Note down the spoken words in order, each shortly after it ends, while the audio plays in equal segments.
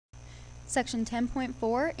Section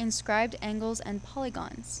 10.4, Inscribed Angles and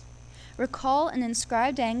Polygons. Recall an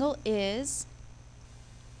inscribed angle is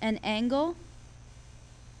an angle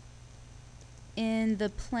in the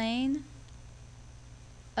plane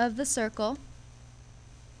of the circle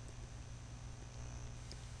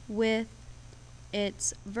with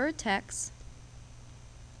its vertex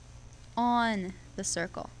on the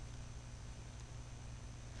circle.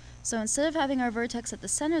 So instead of having our vertex at the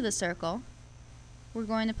center of the circle, we're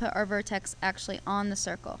going to put our vertex actually on the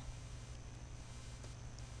circle.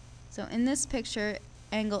 So in this picture,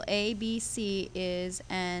 angle ABC is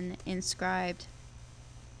an inscribed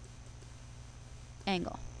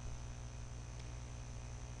angle.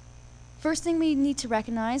 First thing we need to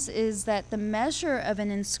recognize is that the measure of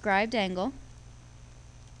an inscribed angle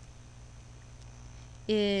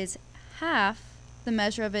is half the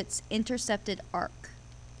measure of its intercepted arc.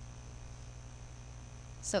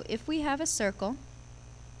 So if we have a circle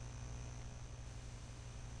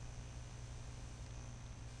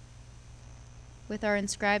with our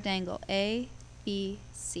inscribed angle A, B,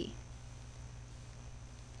 C,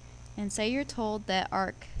 and say you're told that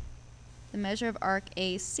the measure of arc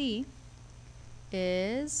AC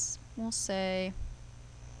is, we'll say,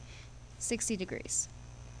 60 degrees.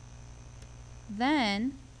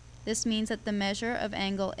 Then this means that the measure of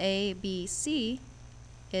angle ABC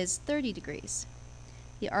is 30 degrees.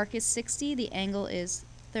 The arc is 60, the angle is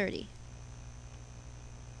 30.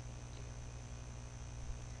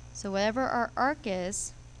 So whatever our arc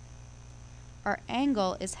is, our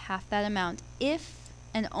angle is half that amount if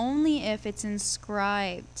and only if it's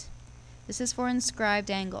inscribed. This is for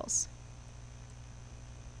inscribed angles.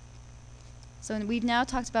 So we've now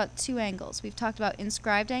talked about two angles. We've talked about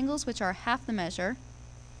inscribed angles, which are half the measure,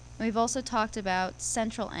 and we've also talked about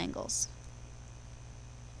central angles.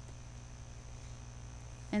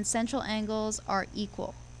 And central angles are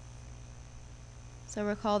equal. So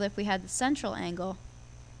recall that if we had the central angle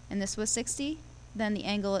and this was 60, then the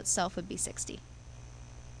angle itself would be 60.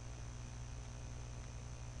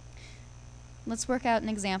 Let's work out an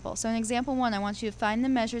example. So in example 1, I want you to find the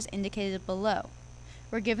measures indicated below.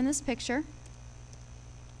 We're given this picture.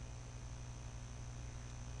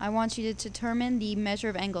 I want you to determine the measure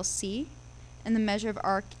of angle C and the measure of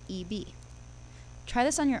arc EB. Try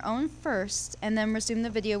this on your own first, and then resume the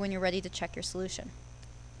video when you're ready to check your solution.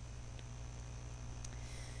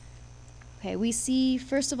 Okay, we see,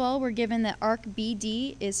 first of all, we're given that arc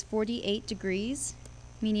BD is 48 degrees,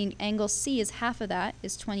 meaning angle C is half of that,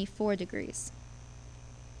 is 24 degrees.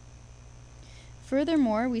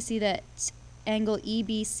 Furthermore, we see that angle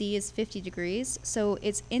EBC is 50 degrees, so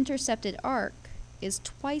its intercepted arc is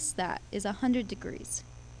twice that, is 100 degrees.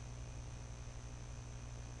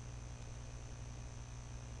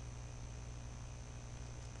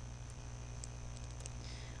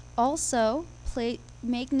 Also,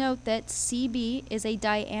 make note that CB is a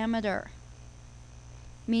diameter,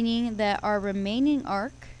 meaning that our remaining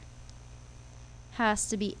arc has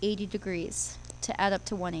to be 80 degrees to add up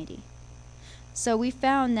to 180. So we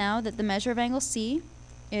found now that the measure of angle C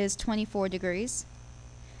is 24 degrees,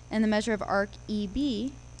 and the measure of arc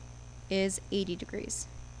EB is 80 degrees.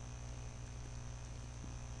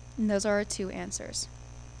 And those are our two answers.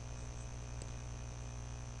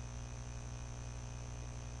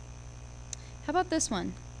 How about this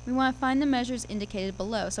one? We want to find the measures indicated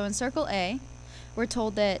below. So in circle A, we're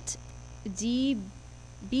told that BDC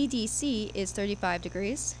is 35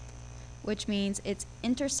 degrees, which means its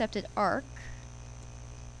intercepted arc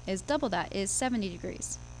is double that, is 70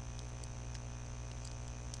 degrees.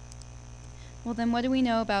 Well, then what do we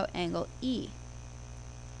know about angle E?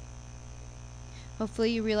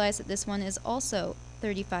 Hopefully you realize that this one is also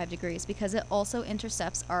 35 degrees because it also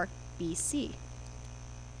intercepts arc BC.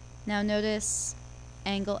 Now notice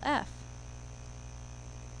angle F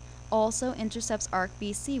also intercepts arc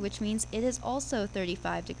BC, which means it is also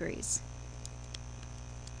 35 degrees.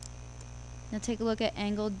 Now take a look at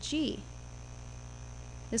angle G.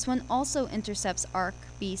 This one also intercepts arc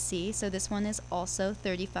BC, so this one is also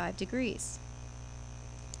 35 degrees.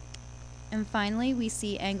 And finally, we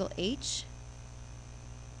see angle H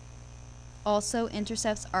also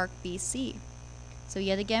intercepts arc BC. So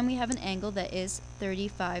yet again, we have an angle that is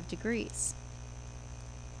 35 degrees.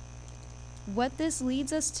 What this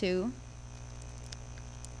leads us to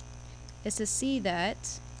is to see that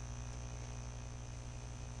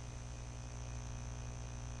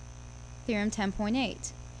Theorem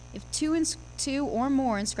 10.8. If two or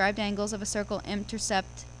more inscribed angles of a circle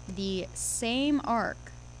intercept the same arc,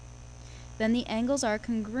 then the angles are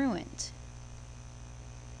congruent.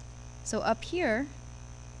 So up here,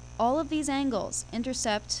 all of these angles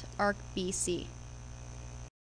intercept arc BC.